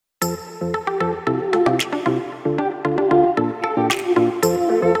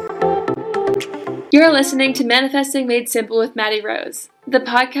You're listening to Manifesting Made Simple with Maddie Rose, the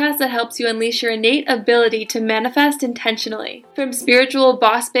podcast that helps you unleash your innate ability to manifest intentionally. From spiritual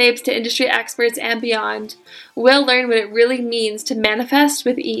boss babes to industry experts and beyond, we'll learn what it really means to manifest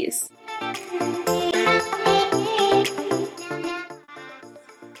with ease.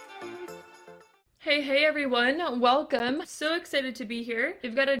 Hey everyone, welcome. So excited to be here.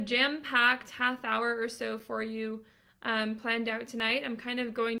 We've got a jam-packed half hour or so for you planned out tonight. I'm kind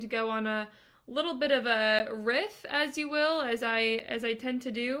of going to go on a little bit of a riff, as you will, as I tend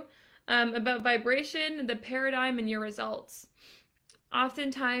to do, about vibration, the paradigm, and your results.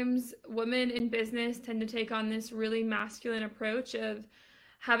 Oftentimes, women in business tend to take on this really masculine approach of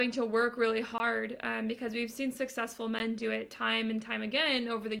having to work really hard because we've seen successful men do it time and time again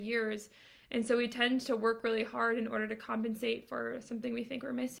over the years. And so we tend to work really hard in order to compensate for something we think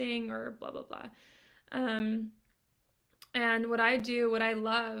we're missing or blah, blah, blah. And what I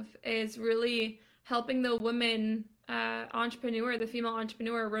love is really helping the woman entrepreneur, the female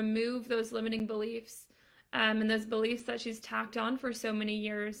entrepreneur, remove those limiting beliefs and those beliefs that she's tacked on for so many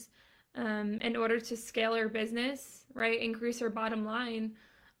years in order to scale her business, right? Increase her bottom line,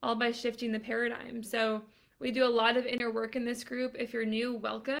 all by shifting the paradigm. So we do a lot of inner work in this group. If you're new,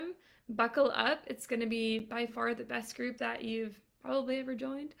 welcome. Buckle up. It's going to be by far the best group that you've probably ever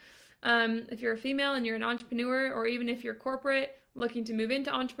joined. If you're a female and you're an entrepreneur, or even if you're corporate looking to move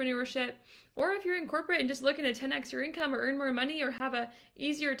into entrepreneurship, or if you're in corporate and just looking to 10x your income or earn more money or have a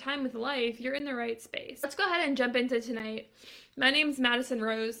easier time with life, you're in the right space. Let's go ahead and jump into tonight. My name's Madison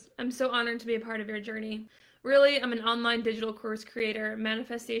Rose. I'm so honored to be a part of your journey. Really, I'm an online digital course creator,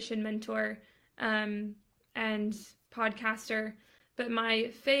 manifestation mentor, and podcaster. But my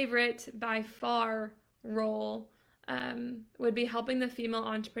favorite by far role would be helping the female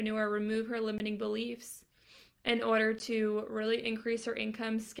entrepreneur remove her limiting beliefs in order to really increase her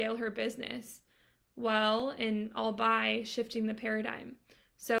income, scale her business, and all by shifting the paradigm.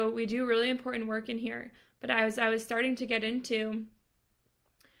 So we do really important work in here. But as I was starting to get into,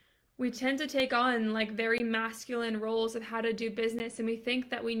 we tend to take on like very masculine roles of how to do business, and we think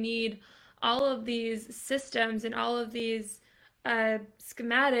that we need all of these systems and all of these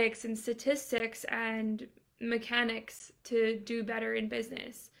schematics and statistics and mechanics to do better in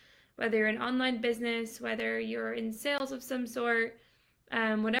business. Whether you're an online business, whether you're in sales of some sort,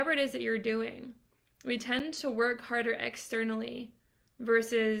 whatever it is that you're doing, we tend to work harder externally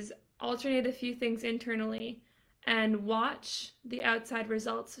versus alternate a few things internally and watch the outside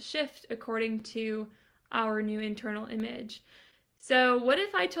results shift according to our new internal image. So what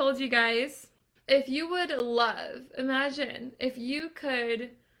if I told you guys, if you would imagine if you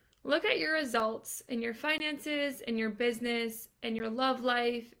could look at your results in your finances, in your business, in your love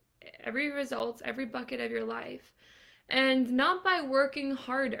life, every bucket of your life, and not by working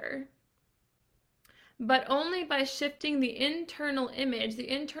harder, but only by shifting the internal image,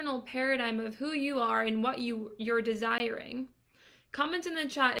 the internal paradigm of who you are and what you're desiring. Comment in the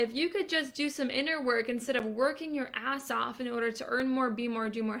chat if you could just do some inner work instead of working your ass off in order to earn more, be more,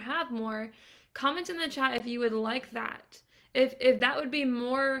 do more, have more. Comment in the chat if you would like that. If that would be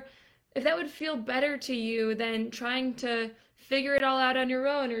more, if that would feel better to you than trying to figure it all out on your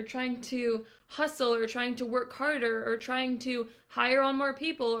own, or trying to hustle, or trying to work harder, or trying to hire on more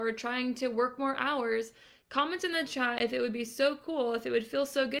people, or trying to work more hours. Comment in the chat if it would be so cool, if it would feel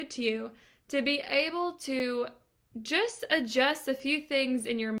so good to you to be able to just adjust a few things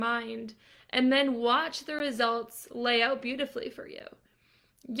in your mind and then watch the results lay out beautifully for you.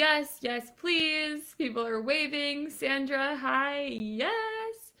 Yes, please. People are waving. Sandra, hi. Yes.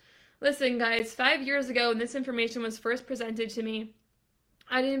 Listen, guys, 5 years ago when this information was first presented to me,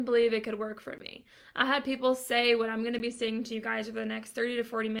 I didn't believe it could work for me. I had people say what I'm going to be saying to you guys over the next 30 to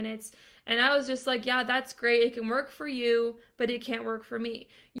 40 minutes, and I was just like, yeah, that's great. It can work for you, but it can't work for me.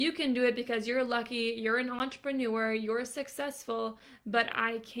 You can do it because you're lucky, you're an entrepreneur, you're successful, but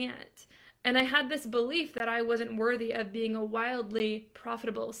I can't. And I had this belief that I wasn't worthy of being a wildly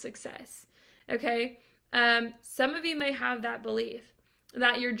profitable success. Okay? Some of you may have that belief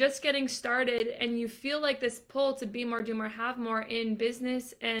that you're just getting started and you feel like this pull to be more, do more, have more in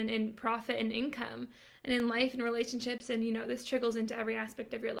business and in profit and income and in life and relationships. And this trickles into every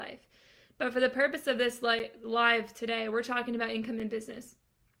aspect of your life. But for the purpose of this live today, we're talking about income and business.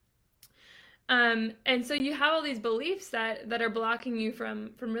 And so you have all these beliefs that are blocking you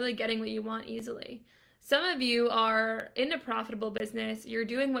from really getting what you want easily. Some of you are in a profitable business, you're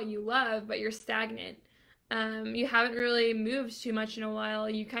doing what you love, but you're stagnant. You haven't really moved too much in a while.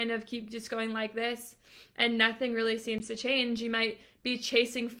 You kind of keep just going like this, and nothing really seems to change. You might be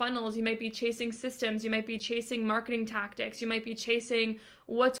chasing funnels, you might be chasing systems, you might be chasing marketing tactics, you might be chasing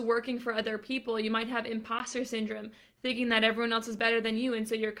what's working for other people. You might have imposter syndrome, thinking that everyone else is better than you, and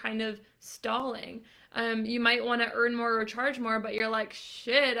so you're kind of stalling. You might want to earn more or charge more, but you're like,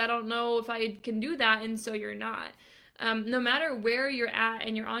 shit, I don't know if I can do that, and so you're not. No matter where you're at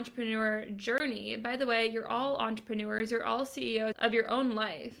in your entrepreneur journey, by the way, you're all entrepreneurs, you're all CEOs of your own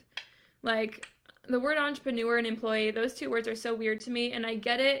life. Like, the word entrepreneur and employee, those two words are so weird to me, and I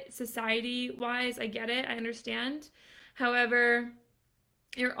get it society-wise, I get it, I understand. However,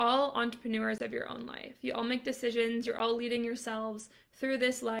 you're all entrepreneurs of your own life. You all make decisions, you're all leading yourselves through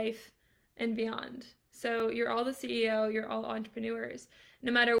this life and beyond. So you're all the CEO, you're all entrepreneurs.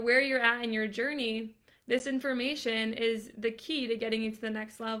 No matter where you're at in your journey, this information is the key to getting you to the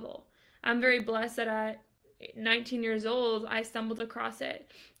next level. I'm very blessed that at 19 years old, I stumbled across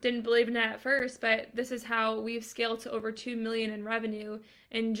it. Didn't believe in it at first, but this is how we've scaled to over 2 million in revenue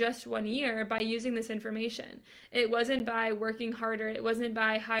in just 1 year by using this information. It wasn't by working harder. It wasn't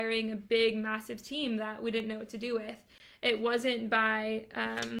by hiring a big, massive team that we didn't know what to do with. It wasn't by,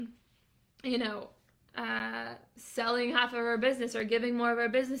 selling half of our business or giving more of our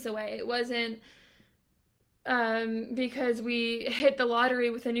business away. It wasn't because we hit the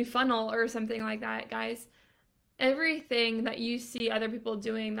lottery with a new funnel or something like that, guys. Everything that you see other people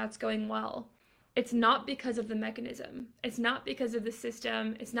doing that's going well, it's not because of the mechanism. It's not because of the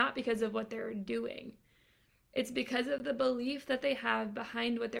system. It's not because of what they're doing. It's because of the belief that they have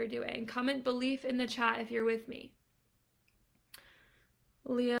behind what they're doing. Comment belief in the chat if you're with me.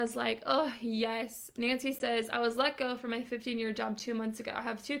 Leah's like, oh, yes. Nancy says, I was let go from my 15-year job 2 months ago. I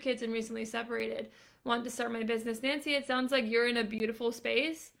have 2 kids and recently separated. Want to start my business. Nancy, it sounds like you're in a beautiful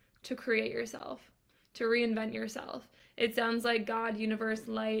space to create yourself, to reinvent yourself. It sounds like God, universe,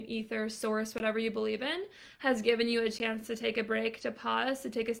 light, ether, source, whatever you believe in, has given you a chance to take a break, to pause, to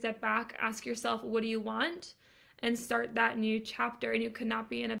take a step back, ask yourself, what do you want? And start that new chapter. And you could not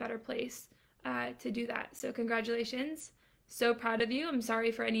be in a better place to do that. So congratulations. So proud of you. I'm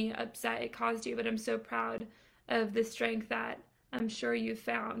sorry for any upset it caused you, but I'm so proud of the strength that I'm sure you've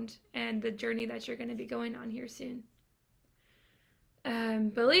found and the journey that you're going to be going on here soon.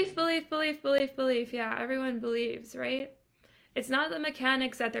 Belief. Yeah, everyone believes, right? It's not the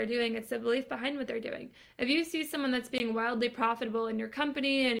mechanics that they're doing, it's the belief behind what they're doing. If you see someone that's being wildly profitable in your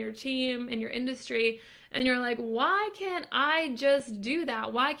company, in your team, in your industry, and you're like, why can't I just do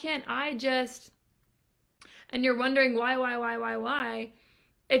that? Why can't I just... And you're wondering why?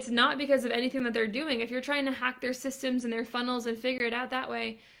 It's not because of anything that they're doing. If you're trying to hack their systems and their funnels and figure it out that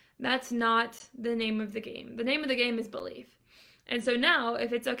way, that's not the name of the game. The name of the game is belief. And so now,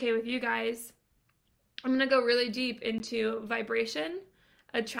 if it's okay with you guys, I'm going to go really deep into vibration,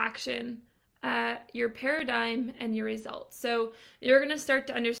 attraction, your paradigm, and your results. So you're going to start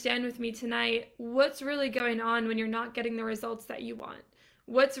to understand with me tonight what's really going on when you're not getting the results that you want.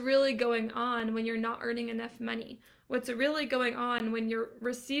 What's really going on when you're not earning enough money? What's really going on when you're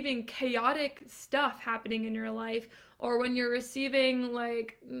receiving chaotic stuff happening in your life, or when you're receiving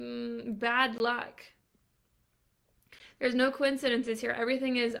bad luck? There's no coincidences here.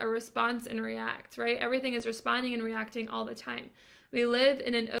 Everything is a response and react, right? Everything is responding and reacting all the time. We live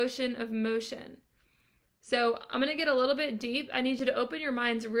in an ocean of motion. So I'm going to get a little bit deep. I need you to open your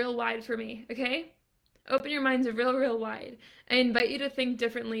minds real wide for me, okay? Open your minds real wide. I invite you to think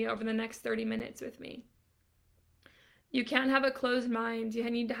differently over the next 30 minutes with me. You can't have a closed mind. You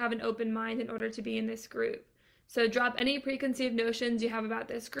need to have an open mind in order to be in this group. So drop any preconceived notions you have about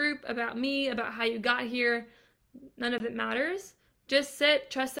this group, about me, about how you got here. None of it matters. Just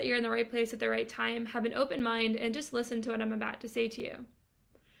sit, trust that you're in the right place at the right time, have an open mind, and just listen to what I'm about to say to you.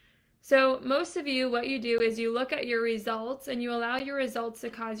 So most of you, what you do is you look at your results and you allow your results to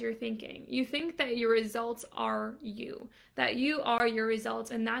cause your thinking. You think that your results are you, that you are your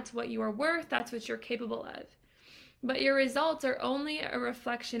results, and that's what you are worth, that's what you're capable of. But your results are only a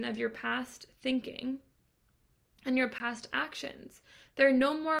reflection of your past thinking and your past actions. They're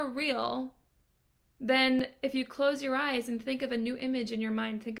no more real than if you close your eyes and think of a new image in your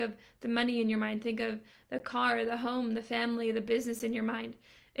mind, think of the money in your mind, think of the car, the home, the family, the business in your mind.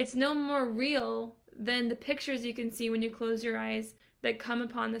 It's no more real than the pictures you can see when you close your eyes that come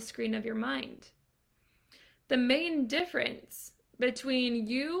upon the screen of your mind. The main difference between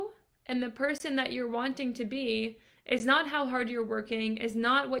you and the person that you're wanting to be is not how hard you're working, is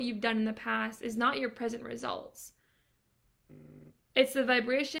not what you've done in the past, is not your present results. It's the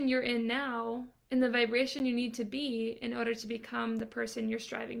vibration you're in now and the vibration you need to be in order to become the person you're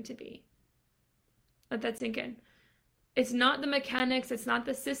striving to be. Let that sink in. It's not the mechanics, it's not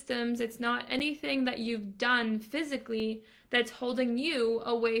the systems, it's not anything that you've done physically that's holding you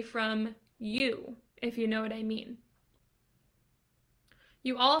away from you, if you know what I mean.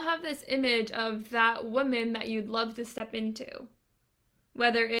 You all have this image of that woman that you'd love to step into,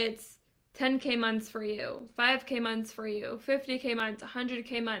 whether it's 10K months for you, 5K months for you, 50K months,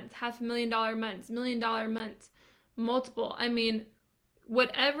 100K months, $500,000 months, $1 million months, multiple. I mean,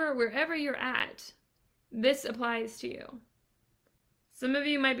 whatever, wherever you're at, this applies to you. Some of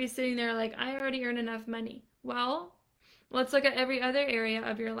you might be sitting there like, I already earn enough money. Well, let's look at every other area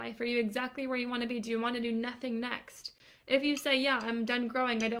of your life. Are you exactly where you want to be? Do you want to do nothing next? If you say, yeah, I'm done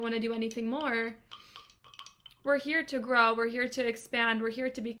growing, I don't want to do anything more, we're here to grow, we're here to expand, we're here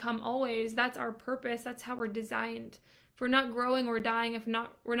to become always. That's our purpose, that's how we're designed. If we're not growing, we're dying. If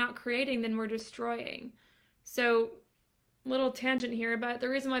we're not creating, then we're destroying. So, little tangent here, but the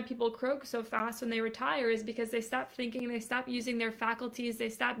reason why people croak so fast when they retire is because they stop thinking, they stop using their faculties, they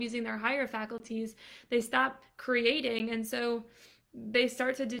stop using their higher faculties, they stop creating, and so they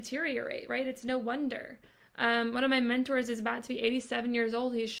start to deteriorate, right? It's no wonder. One of my mentors is about to be 87 years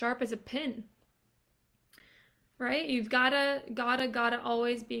old. He's sharp as a pin, right? You've gotta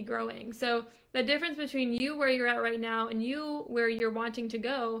always be growing. So the difference between you where you're at right now and you where you're wanting to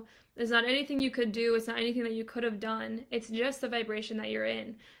go is not anything you could do. It's not anything that you could have done. It's just the vibration that you're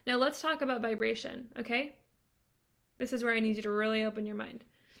in. Now let's talk about vibration, okay? This is where I need you to really open your mind.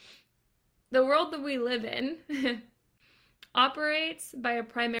 The world that we live in operates by a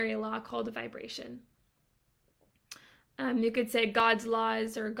primary law called vibration. You could say God's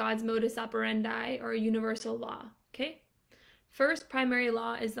laws or God's modus operandi or a universal law, okay? First primary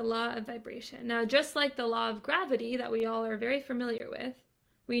law is the law of vibration. Now, just like the law of gravity that we all are very familiar with,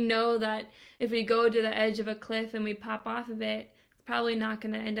 we know that if we go to the edge of a cliff and we pop off of it, it's probably not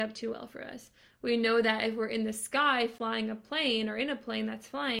going to end up too well for us. We know that if we're in the sky flying a plane or in a plane that's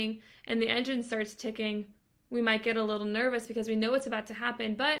flying and the engine starts ticking, we might get a little nervous because we know what's about to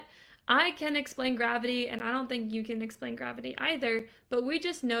happen, but I can explain gravity, and I don't think you can explain gravity either, but we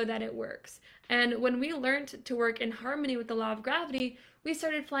just know that it works. And when we learned to work in harmony with the law of gravity, we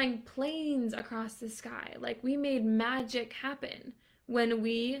started flying planes across the sky. Like, we made magic happen when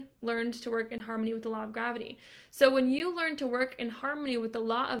we learned to work in harmony with the law of gravity. So when you learn to work in harmony with the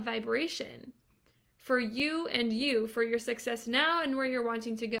law of vibration, for you and you, for your success now and where you're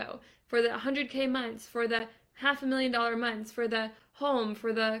wanting to go, for the 100K months, for the $500,000 months, for the home,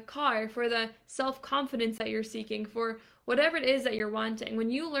 for the car, for the self-confidence that you're seeking, for whatever it is that you're wanting.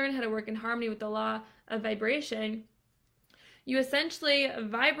 When you learn how to work in harmony with the law of vibration, you essentially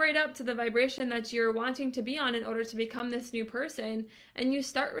vibrate up to the vibration that you're wanting to be on in order to become this new person, and you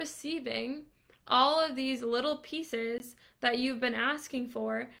start receiving all of these little pieces that you've been asking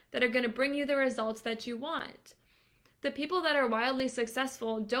for that are going to bring you the results that you want. The people that are wildly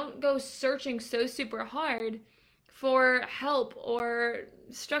successful don't go searching so super hard for help or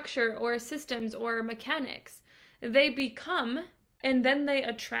structure or systems or mechanics. They become, and then they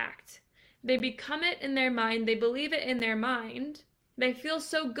attract. They become it in their mind, they believe it in their mind, they feel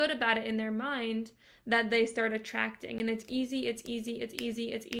so good about it in their mind that they start attracting. And it's easy, it's easy, it's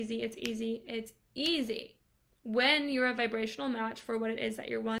easy, it's easy, it's easy, it's easy when you're a vibrational match for what it is that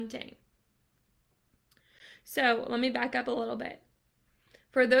you're wanting. So let me back up a little bit.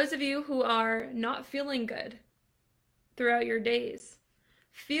 For those of you who are not feeling good throughout your days,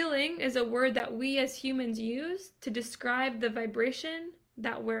 feeling is a word that we as humans use to describe the vibration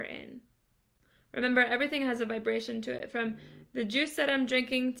that we're in. Remember, everything has a vibration to it, from the juice that I'm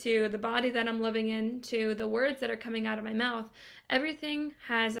drinking to the body that I'm living in to the words that are coming out of my mouth. Everything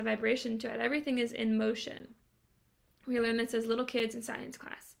has a vibration to it. Everything is in motion. We learn this as little kids in science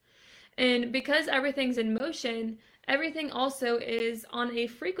class. And because everything's in motion, everything also is on a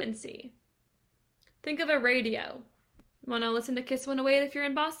frequency. Think of a radio. You want to listen to Kiss 108 if you're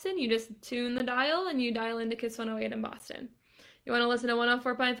in Boston? You just tune the dial and you dial into Kiss 108 in Boston. You want to listen to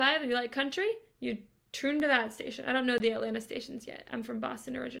 104.5 and you like country? You tune to that station. I don't know the Atlanta stations yet. I'm from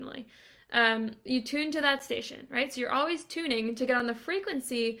Boston originally. You tune to that station, right? So you're always tuning to get on the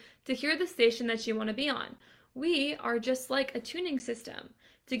frequency to hear the station that you want to be on. We are just like a tuning system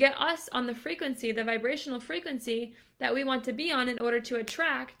to get us on the frequency, the vibrational frequency that we want to be on in order to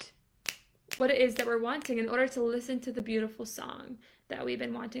attract what it is that we're wanting, in order to listen to the beautiful song that we've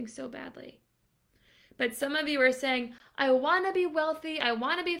been wanting so badly. But some of you are saying, I want to be wealthy, I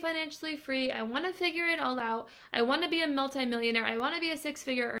want to be financially free, I want to figure it all out, I want to be a multimillionaire, I want to be a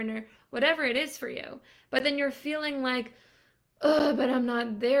six-figure earner, whatever it is for you. But then you're feeling like, oh, but I'm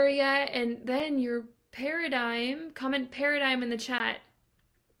not there yet. And then your paradigm, comment paradigm in the chat,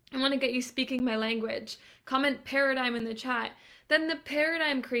 I want to get you speaking my language. Comment paradigm in the chat. Then the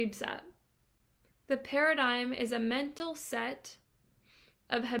paradigm creeps up. The paradigm is a mental set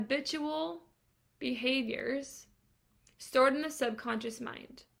of habitual behaviors stored in the subconscious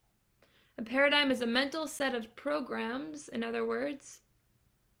mind. A paradigm is a mental set of programs, in other words,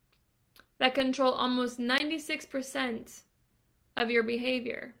 that control almost 96% of your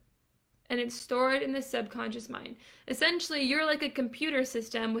behavior. And it's stored in the subconscious mind. Essentially, you're like a computer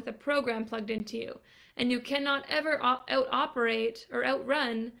system with a program plugged into you, and you cannot ever out-operate or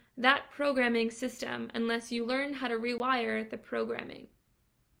outrun that programming system unless you learn how to rewire the programming.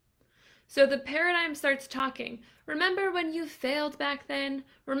 So the paradigm starts talking. Remember when you failed back then?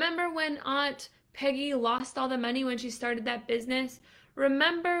 Remember when Aunt Peggy lost all the money when she started that business?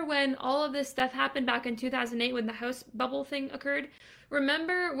 Remember when all of this stuff happened back in 2008 when the house bubble thing occurred?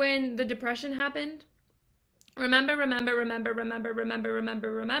 Remember when the depression happened? Remember.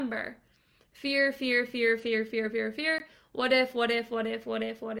 Fear. What if?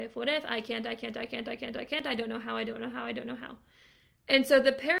 I can't. I don't know how. And so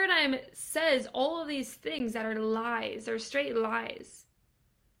the paradigm says all of these things that are lies. They're straight lies.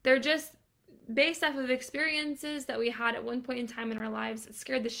 They're just based off of experiences that we had at one point in time in our lives that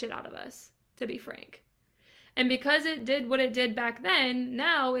scared the shit out of us, to be frank. And because it did what it did back then,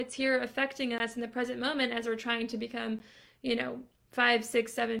 now it's here affecting us in the present moment as we're trying to become, 5,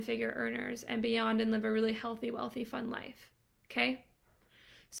 6, 7-figure earners and beyond and live a really healthy, wealthy, fun life. Okay?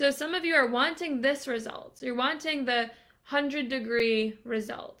 So some of you are wanting this result. You're wanting the 100-degree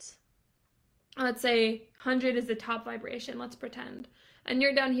result. Let's say 100 is the top vibration, let's pretend. And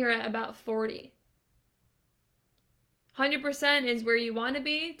you're down here at about 40. 100% is where you want to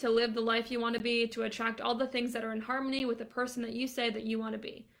be, to live the life you want to be, to attract all the things that are in harmony with the person that you say that you want to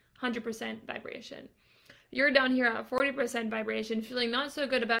be. 100% vibration. You're down here at 40% vibration, feeling not so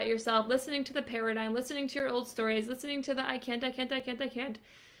good about yourself, listening to the paradigm, listening to your old stories, listening to the I can't,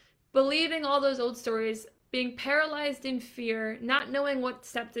 believing all those old stories, being paralyzed in fear, not knowing what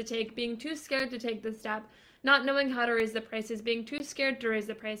step to take, being too scared to take the step, not knowing how to raise the prices, being too scared to raise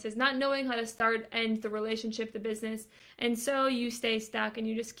the prices, not knowing how to start, end the relationship, the business. And so you stay stuck and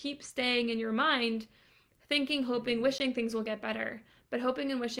you just keep staying in your mind, thinking, hoping, wishing things will get better. But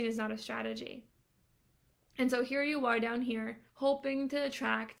hoping and wishing is not a strategy. And so here you are down here, hoping to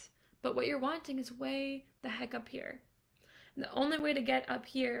attract, but what you're wanting is way the heck up here. And the only way to get up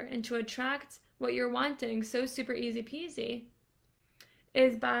here and to attract what you're wanting, so super easy peasy,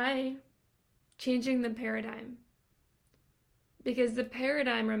 is by changing the paradigm. Because the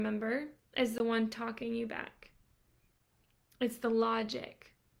paradigm, remember, is the one talking you back. It's the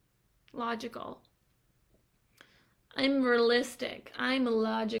logical. I'm realistic. I'm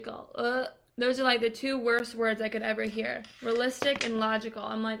logical. Those are like the two worst words I could ever hear. Realistic and logical.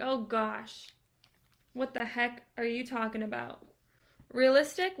 I'm like, oh gosh, what the heck are you talking about?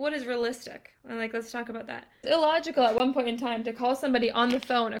 Realistic? What is realistic? I'm like, let's talk about that. It's illogical at one point in time to call somebody on the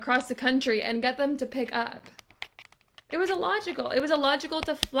phone across the country and get them to pick up. It was illogical. It was illogical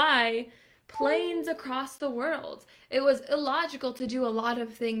to fly planes across the world. It was illogical to do a lot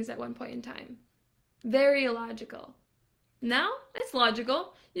of things at one point in time. Very illogical. Now, it's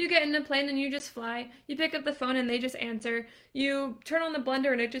logical. You get in a plane and you just fly. You pick up the phone and they just answer. You turn on the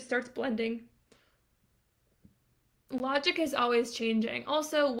blender and it just starts blending. Logic is always changing.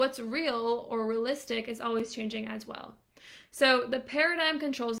 Also, what's real or realistic is always changing as well. So the paradigm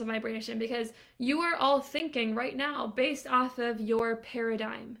controls the vibration because you are all thinking right now based off of your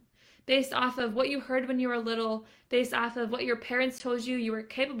paradigm, based off of what you heard when you were little, based off of what your parents told you you were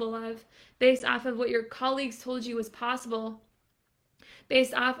capable of, based off of what your colleagues told you was possible,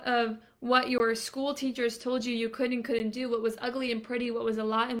 based off of what your school teachers told you could and couldn't do, what was ugly and pretty, what was a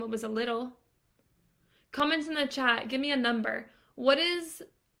lot and what was a little. Comments in the chat, give me a number. What is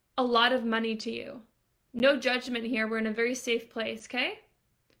a lot of money to you? No judgment here. We're in a very safe place, okay?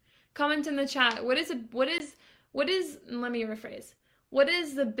 Comment in the chat. Let me rephrase. What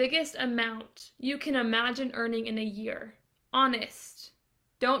is the biggest amount you can imagine earning in a year? Honest.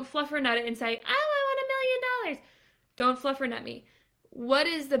 Don't fluff or nut it and say, oh, I want $1 million. Don't fluff or nut me. What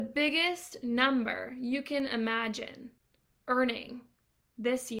is the biggest number you can imagine earning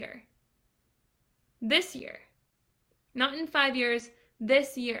this year? This year. Not in 5 years,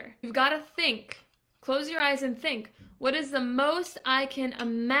 this year. You've got to think. Close your eyes and think. What is the most I can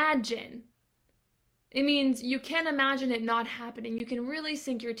imagine? It means you can't imagine it not happening. You can really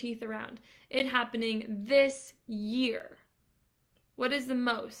sink your teeth around it happening this year. What is the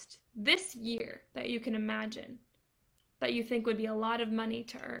most this year that you can imagine that you think would be a lot of money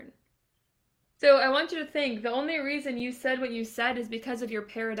to earn? So I want you to think the only reason you said what you said is because of your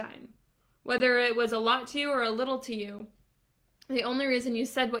paradigm. Whether it was a lot to you or a little to you, the only reason you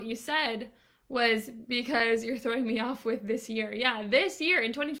said what you said was because you're throwing me off with this year. Yeah, this year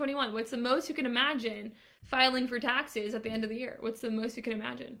in 2021, what's the most you can imagine filing for taxes at the end of the year? What's the most you can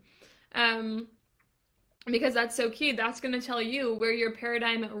imagine? Because that's so key. That's going to tell you where your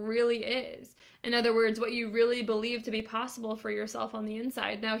paradigm really is. In other words, what you really believe to be possible for yourself on the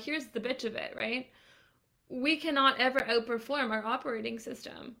inside. Now, here's the bitch of it, right? We cannot ever outperform our operating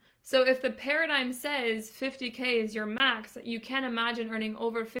system. So if the paradigm says 50K is your max, you can't imagine earning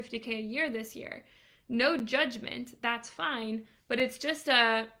over 50K a year this year. No judgment, that's fine, but it's just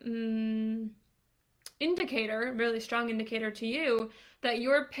a indicator, really strong indicator to you that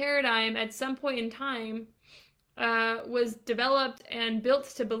your paradigm at some point in time was developed and built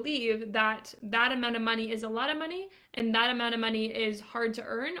to believe that that amount of money is a lot of money and that amount of money is hard to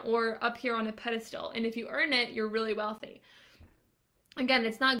earn or up here on a pedestal. And if you earn it, you're really wealthy. Again,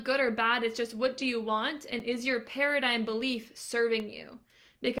 it's not good or bad. It's just what do you want? And is your paradigm belief serving you?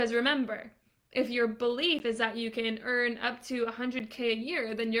 Because remember, if your belief is that you can earn up to 100K a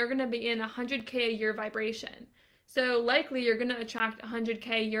year, then you're going to be in 100K a year vibration. So likely you're going to attract 100K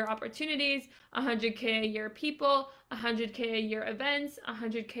a year opportunities, 100K a year people, 100K a year events,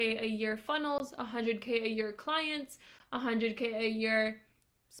 100K a year funnels, 100K a year clients, 100K a year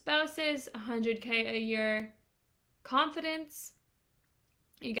spouses, 100K a year confidence.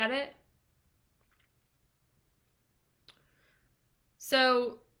 You get it?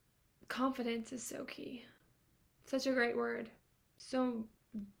 So confidence is so key. Such a great word. So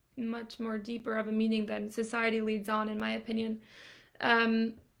much more deeper of a meaning than society leads on, in my opinion.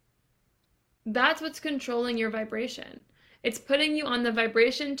 That's what's controlling your vibration. It's putting you on the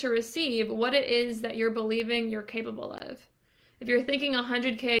vibration to receive what it is that you're believing you're capable of. If you're thinking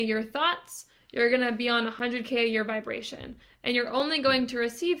 100K a year thoughts, you're going to be on 100K a year vibration. And you're only going to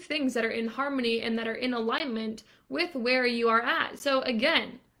receive things that are in harmony and that are in alignment with where you are at. So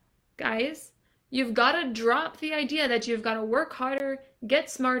again, guys, you've got to drop the idea that you've got to work harder,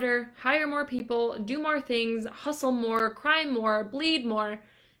 get smarter, hire more people, do more things, hustle more, cry more, bleed more.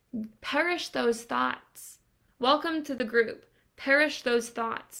 Perish those thoughts. Welcome to the group. Perish those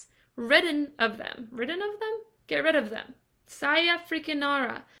thoughts. Ridden of them. Ridden of them? Get rid of them. Saya freaking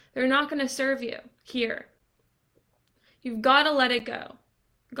Nara. They're not going to serve you here. You've got to let it go.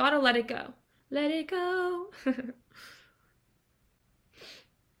 Got to let it go. Let it go.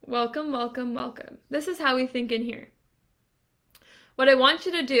 Welcome, welcome, welcome. This is how we think in here. What I want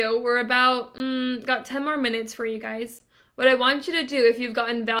you to do, we're about, got 10 more minutes for you guys. What I want you to do, if you've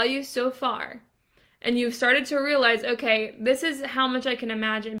gotten value so far, and you've started to realize, okay, this is how much I can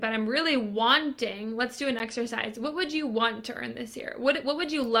imagine, but I'm really wanting, let's do an exercise. What would you want to earn this year? What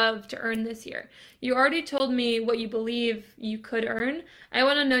would you love to earn this year? You already told me what you believe you could earn. I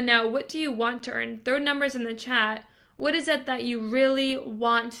want to know now, what do you want to earn? Throw numbers in the chat. What is it that you really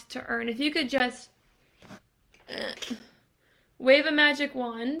want to earn? If you could just wave a magic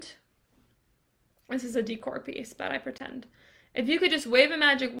wand. This is a decor piece, but I pretend. If you could just wave a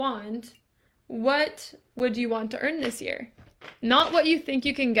magic wand, what would you want to earn this year? Not what you think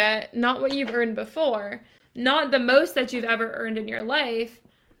you can get, not what you've earned before, not the most that you've ever earned in your life.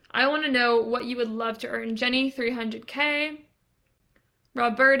 I want to know what you would love to earn. Jenny, 300K.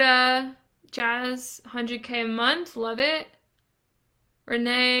 Roberta, Jazz, 100K a month. Love it.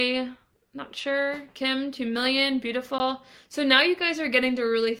 Renee, not sure. Kim, 2 million. Beautiful. So now you guys are getting to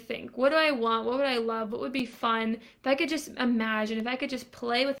really think. What do I want? What would I love? What would be fun? If I could just imagine, if I could just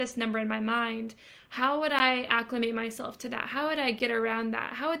play with this number in my mind, how would I acclimate myself to that? How would I get around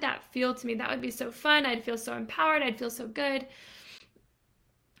that? How would that feel to me? That would be so fun. I'd feel so empowered. I'd feel so good.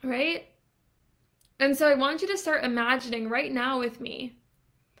 Right? And so I want you to start imagining right now with me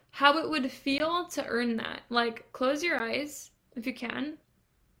how it would feel to earn that. Like, close your eyes if you can.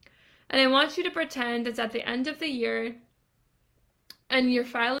 And I want you to pretend it's at the end of the year and you're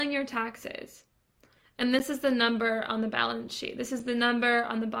filing your taxes. And this is the number on the balance sheet. This is the number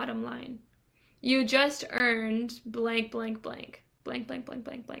on the bottom line. You just earned blank, blank, blank, blank, blank, blank,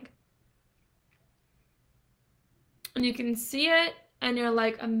 blank, blank. And you can see it and you're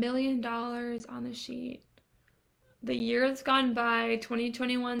like, $1 million on the sheet. The year's gone by,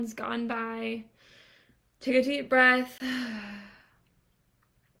 2021's gone by. Take a deep breath.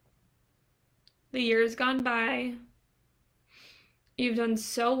 The year's gone by. You've done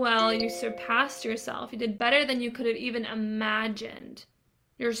so well. You surpassed yourself. You did better than you could have even imagined.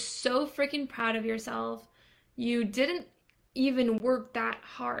 You're so freaking proud of yourself. You didn't even work that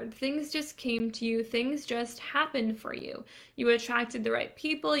hard. Things just came to you, things just happened for you. You attracted the right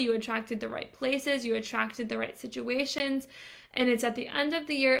people, you attracted the right places, you attracted the right situations, and it's at the end of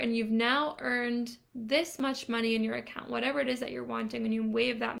the year and you've now earned this much money in your account, whatever it is that you're wanting, and you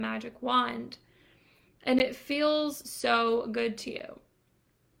wave that magic wand. And it feels so good to you.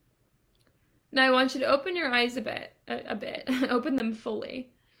 Now I want you to open your eyes a bit, open them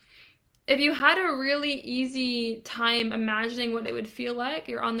fully. If you had a really easy time imagining what it would feel like,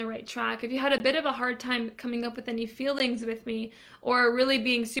 you're on the right track. If you had a bit of a hard time coming up with any feelings with me or really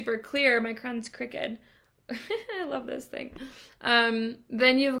being super clear, my crown's crooked. I love this thing.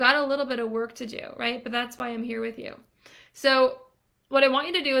 Then you've got a little bit of work to do, right? But that's why I'm here with you. So what I want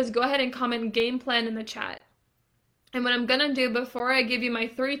you to do is go ahead and comment game plan in the chat. And what I'm going to do before I give you my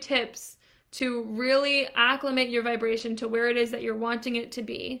 3 tips to really acclimate your vibration to where it is that you're wanting it to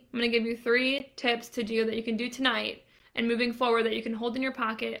be, I'm going to give you 3 tips to do that you can do tonight and moving forward that you can hold in your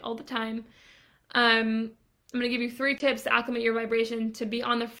pocket all the time. I'm going to give you 3 tips to acclimate your vibration to be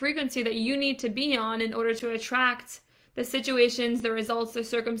on the frequency that you need to be on in order to attract the situations, the results, the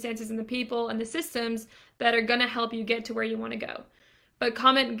circumstances, and the people and the systems that are going to help you get to where you want to go. But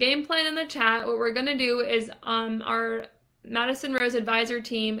comment game plan in the chat. What we're going to do is our Madison Rose advisor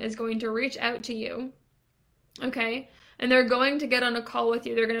team is going to reach out to you, okay? And they're going to get on a call with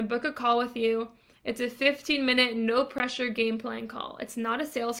you. They're going to book a call with you. It's a 15-minute no-pressure game plan call. It's not a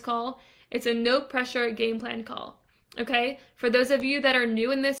sales call. It's a no-pressure game plan call, okay? For those of you that are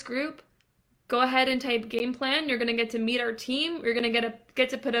new in this group, go ahead and type game plan. You're going to get to meet our team. You're going to get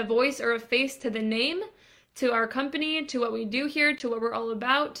to put a voice or a face to the name, to our company, to what we do here, to what we're all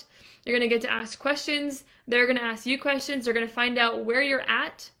about. You're going to get to ask questions. They're going to ask you questions. They're going to find out where you're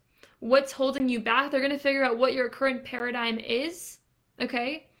at, what's holding you back. They're going to figure out what your current paradigm is,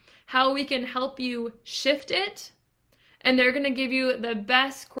 okay? How we can help you shift it. And they're going to give you the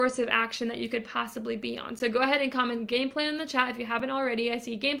best course of action that you could possibly be on. So go ahead and comment game plan in the chat if you haven't already. I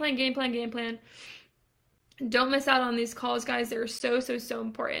see game plan, game plan, game plan. Don't miss out on these calls, guys. They're so, so, so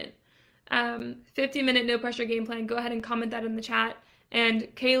important. 15-minute no pressure game plan. Go ahead and comment that in the chat.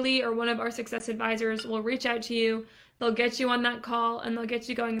 And Kaylee or one of our success advisors will reach out to you. They'll get you on that call and they'll get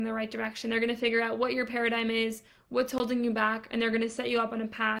you going in the right direction. They're going to figure out what your paradigm is, what's holding you back, and they're going to set you up on a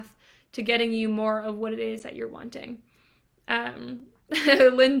path to getting you more of what it is that you're wanting.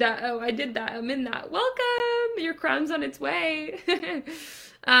 Linda, oh, I did that. I'm in that. Welcome. Your crown's on its way.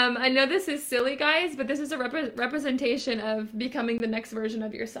 I know this is silly, guys, but this is a representation of becoming the next version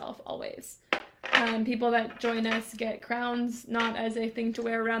of yourself always. People that join us get crowns, not as a thing to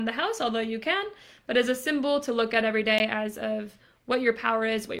wear around the house, although you can, but as a symbol to look at every day as of what your power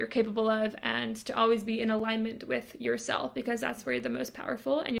is, what you're capable of, and to always be in alignment with yourself, because that's where you're the most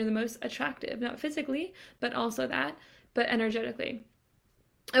powerful and you're the most attractive, not physically, but also that, but energetically.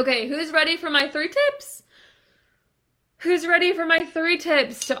 Okay, who's ready for my 3 tips? Who's ready for my 3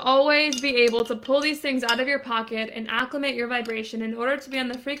 tips to always be able to pull these things out of your pocket and acclimate your vibration in order to be on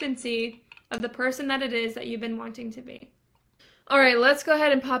the frequency of the person that it is that you've been wanting to be? All right, let's go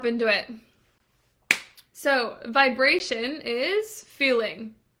ahead and pop into it. So vibration is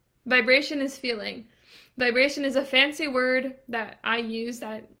feeling. Vibration is feeling. Vibration is a fancy word that I use,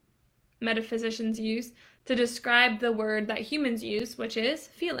 that metaphysicians use, to describe the word that humans use, which is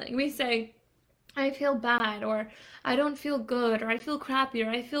feeling. We say, I feel bad, or I don't feel good, or I feel crappy, or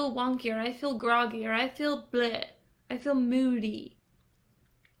I feel wonky, or I feel groggy, or I feel bleh, I feel moody.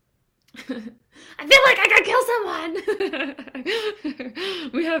 I feel like I could kill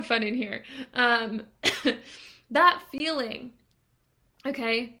someone. We have fun in here. That feeling,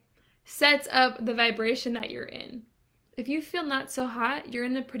 okay, sets up the vibration that you're in. If you feel not so hot, you're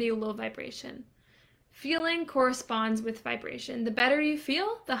in a pretty low vibration. Feeling corresponds with vibration. The better you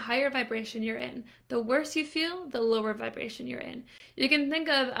feel, the higher vibration you're in. The worse you feel, the lower vibration you're in. You can think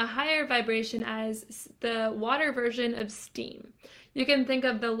of a higher vibration as the water version of steam. You can think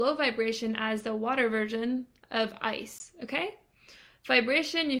of the low vibration as the water version of ice, okay?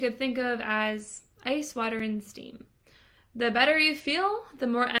 Vibration you could think of as ice, water, and steam. The better you feel, the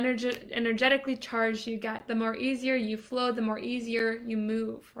more energetically charged you get, the more easier you flow, the more easier you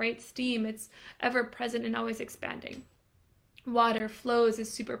move, right? Steam, it's ever present and always expanding. Water flows, is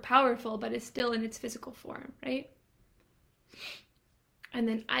super powerful, but is still in its physical form, right? And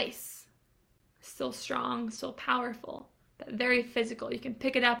then ice, still strong, still powerful, but very physical. You can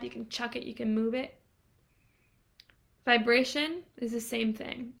pick it up, you can chuck it, you can move it. Vibration is the same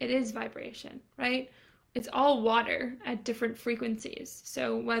thing. It is vibration, right? It's all water at different frequencies.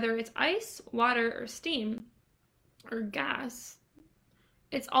 So whether it's ice, water, or steam, or gas,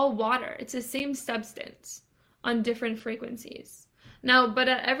 it's all water. It's the same substance. on different frequencies. Now, but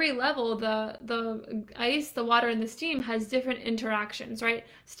at every level, the ice, the water, and the steam has different interactions, right?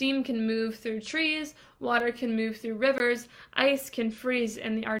 Steam can move through trees, water can move through rivers, ice can freeze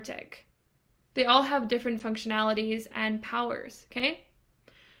in the Arctic. They all have different functionalities and powers, okay?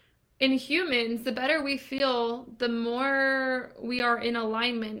 In humans, the better we feel, the more we are in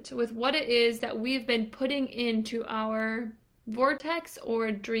alignment with what it is that we've been putting into our vortex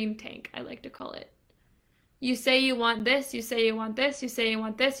or dream tank, I like to call it. You say you want this, you say you want this, you say you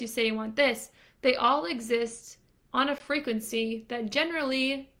want this, you say you want this. They all exist on a frequency that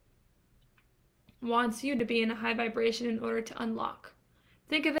generally wants you to be in a high vibration in order to unlock.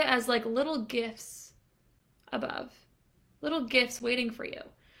 Think of it as like little gifts above, little gifts waiting for you.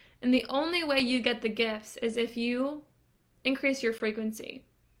 And the only way you get the gifts is if you increase your frequency,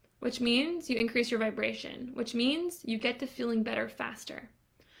 which means you increase your vibration, which means you get to feeling better faster.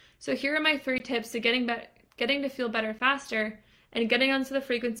 So here are my 3 tips to getting to feel better faster and getting onto the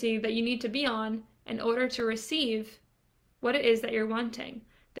frequency that you need to be on in order to receive what it is that you're wanting.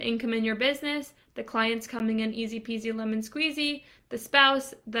 The income in your business, the clients coming in easy peasy lemon squeezy, the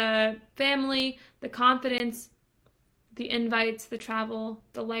spouse, the family, the confidence, the invites, the travel,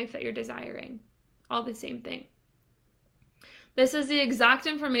 the life that you're desiring. All the same thing. This is the exact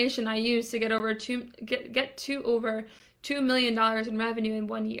information I use to get to over $2 million in revenue in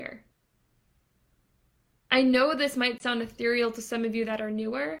 1 year. I know this might sound ethereal to some of you that are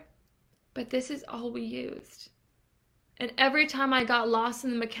newer, but this is all we used. And every time I got lost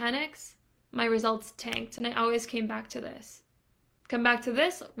in the mechanics, my results tanked, and I always came back to this. Come back to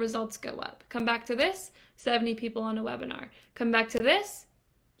this, results go up. Come back to this, 70 people on a webinar. Come back to this,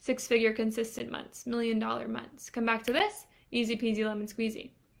 6-figure consistent months, $1 million months. Come back to this, easy peasy lemon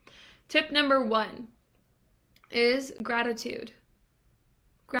squeezy. Tip number 1 is gratitude.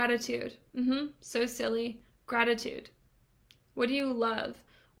 Gratitude. So silly. Gratitude. What do you love?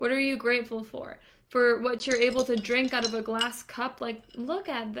 What are you grateful for? For what you're able to drink out of a glass cup? Like, look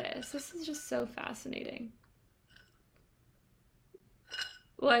at this. This is just so fascinating.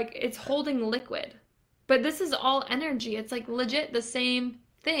 Like, it's holding liquid. But this is all energy. It's like legit the same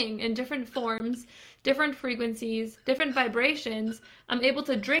thing in different forms, different frequencies, different vibrations. I'm able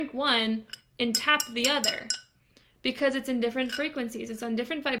to drink one and tap the other because it's in different frequencies. It's on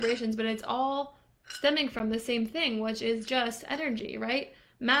different vibrations, but it's all stemming from the same thing, which is just energy, right?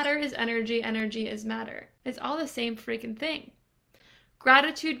 Matter is energy, energy is matter. It's all the same freaking thing.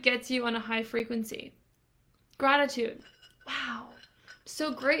 Gratitude gets you on a high frequency. Gratitude. Wow. I'm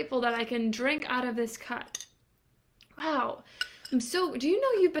so grateful that I can drink out of this cup. Wow. Do you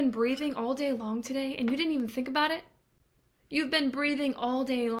know you've been breathing all day long today and you didn't even think about it? You've been breathing all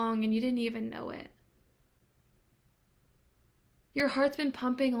day long and you didn't even know it. Your heart's been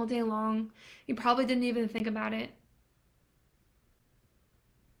pumping all day long. You probably didn't even think about it.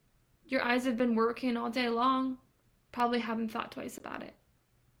 Your eyes have been working all day long. Probably haven't thought twice about it.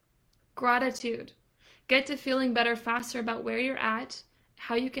 Gratitude. Get to feeling better faster about where you're at,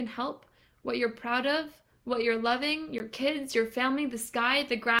 how you can help, what you're proud of, what you're loving, your kids, your family, the sky,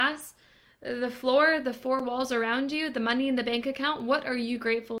 the grass, the floor, the 4 walls around you, the money in the bank account. What are you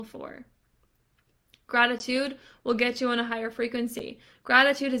grateful for? Gratitude will get you on a higher frequency.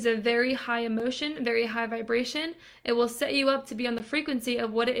 Gratitude is a very high emotion, very high vibration. It will set you up to be on the frequency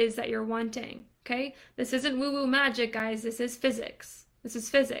of what it is that you're wanting, okay? This isn't woo-woo magic, guys. This is physics. This is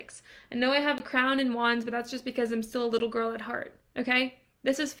physics. I know I have a crown and wands, but that's just because I'm still a little girl at heart, okay?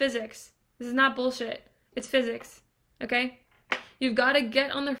 This is physics. This is not bullshit. It's physics, okay? You've got to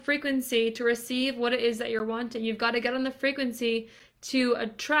get on the frequency to receive what it is that you're wanting. You've got to get on the frequency to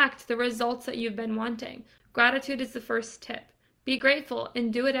attract the results that you've been wanting. Gratitude is the first tip. Be grateful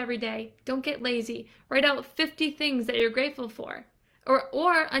and do it every day. Don't get lazy. Write out 50 things that you're grateful for.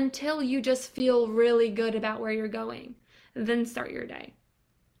 Or until you just feel really good about where you're going. Then start your day.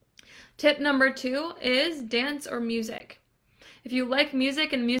 Tip number 2 is dance or music. If you like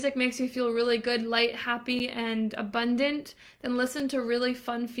music and music makes you feel really good, light, happy, and abundant, then listen to really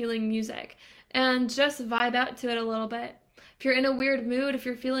fun feeling music and just vibe out to it a little bit. If you're in a weird mood, if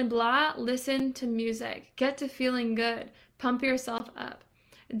you're feeling blah, listen to music. Get to feeling good. Pump yourself up.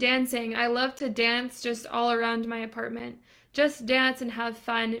 Dancing. I love to dance just all around my apartment. Just dance and have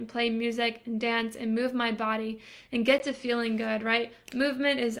fun and play music and dance and move my body and get to feeling good, right?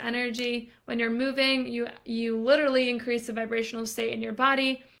 Movement is energy. When you're moving, you literally increase the vibrational state in your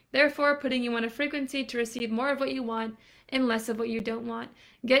body, therefore putting you on a frequency to receive more of what you want and less of what you don't want.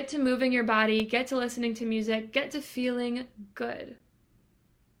 Get to moving your body, get to listening to music, get to feeling good.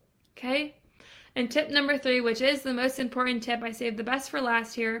 Okay? And tip number 3, which is the most important tip, I saved the best for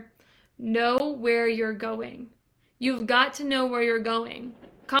last here, know where you're going. You've got to know where you're going.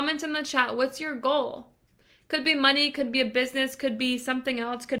 Comment in the chat, what's your goal? Could be money, could be a business, could be something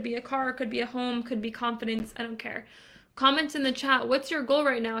else, could be a car, could be a home, could be confidence, I don't care. Comment in the chat, what's your goal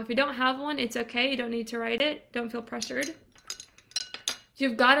right now? If you don't have one, it's okay, you don't need to write it, don't feel pressured.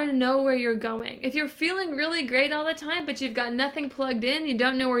 You've got to know where you're going. If you're feeling really great all the time, but you've got nothing plugged in, you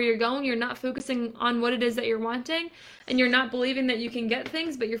don't know where you're going, you're not focusing on what it is that you're wanting, and you're not believing that you can get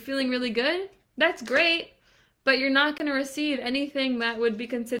things, but you're feeling really good, that's great, but you're not going to receive anything that would be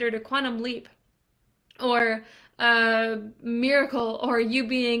considered a quantum leap or a miracle or you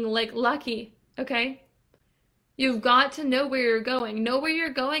being like lucky, okay? You've got to know where you're going. Know where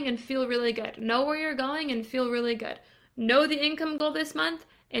you're going and feel really good. Know where you're going and feel really good. Know the income goal this month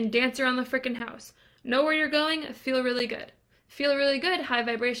and dance around the freaking house. Know where you're going, feel really good. Feel really good, high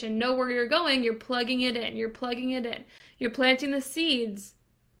vibration. Know where you're going, you're plugging it in. You're plugging it in. You're planting the seeds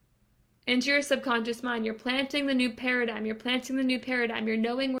into your subconscious mind. You're planting the new paradigm. You're planting the new paradigm. You're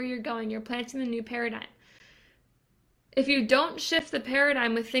knowing where you're going. You're planting the new paradigm. If you don't shift the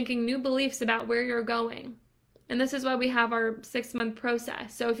paradigm with thinking new beliefs about where you're going, and this is why we have our 6-month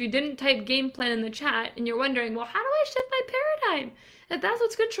process. So if you didn't type game plan in the chat and you're wondering, well, how do I shift my paradigm? If that's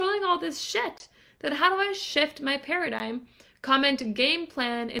what's controlling all this shit, then how do I shift my paradigm? Comment game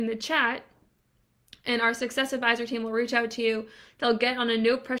plan in the chat and our success advisor team will reach out to you. They'll get on a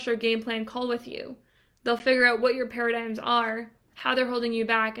no pressure game plan call with you. They'll figure out what your paradigms are, how they're holding you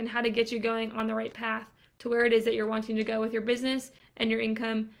back, and how to get you going on the right path to where it is that you're wanting to go with your business and your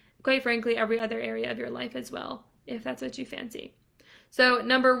income, quite frankly, every other area of your life as well, if that's what you fancy. So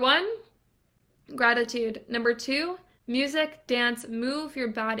number 1, gratitude. Number 2, music, dance, move your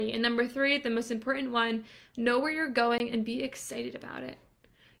body. And number 3, the most important one, know where you're going and be excited about it.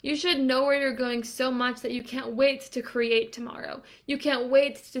 You should know where you're going so much that you can't wait to create tomorrow. You can't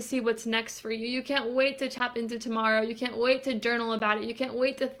wait to see what's next for you. You can't wait to tap into tomorrow. You can't wait to journal about it. You can't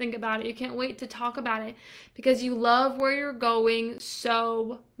wait to think about it. You can't wait to talk about it because you love where you're going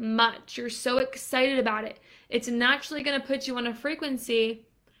so much. You're so excited about it. It's naturally going to put you on a frequency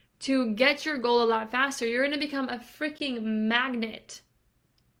to get your goal a lot faster. You're going to become a freaking magnet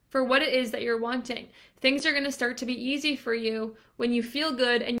for what it is that you're wanting. Things are going to start to be easy for you when you feel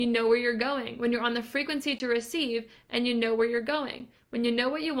good and you know where you're going. When you're on the frequency to receive and you know where you're going. When you know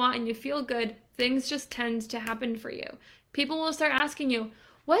what you want and you feel good, things just tend to happen for you. People will start asking you,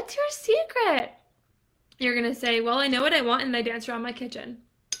 what's your secret? You're going to say, well, I know what I want and I dance around my kitchen.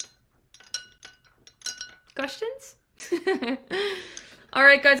 Questions? All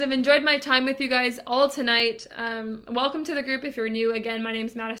right, guys, I've enjoyed my time with you guys all tonight. Welcome to the group if you're new. Again, my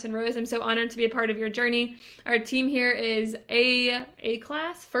name's Madison Rose. I'm so honored to be a part of your journey. Our team here is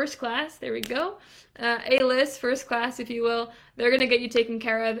A-class, first class, there we go. A-list, first class, if you will. They're going to get you taken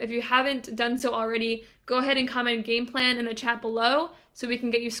care of. If you haven't done so already, go ahead and comment game plan in the chat below so we can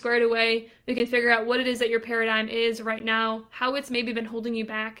get you squared away. We can figure out what it is that your paradigm is right now, how it's maybe been holding you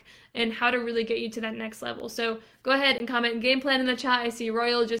back, and how to really get you to that next level. So go ahead and comment game plan in the chat. I see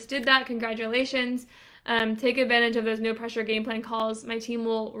Royal just did that. Congratulations. Take advantage of those no pressure game plan calls. My team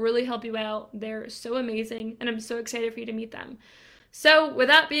will really help you out. They're so amazing, and I'm so excited for you to meet them. So with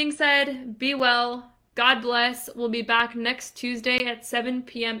that being said, be well. God bless. We'll be back next Tuesday at 7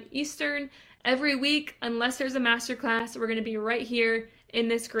 p.m. Eastern every week. Unless there's a masterclass, we're going to be right here in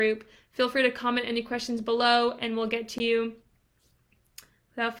this group. Feel free to comment any questions below, and we'll get to you.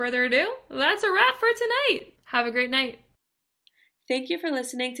 Without further ado, that's a wrap for tonight. Have a great night. Thank you for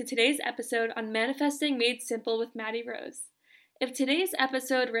listening to today's episode on Manifesting Made Simple with Maddie Rose. If today's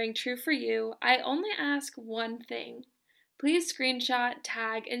episode rang true for you, I only ask one thing. Please screenshot,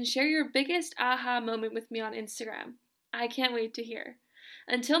 tag, and share your biggest aha moment with me on Instagram. I can't wait to hear.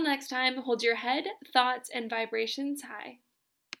 Until next time, hold your head, thoughts, and vibrations high.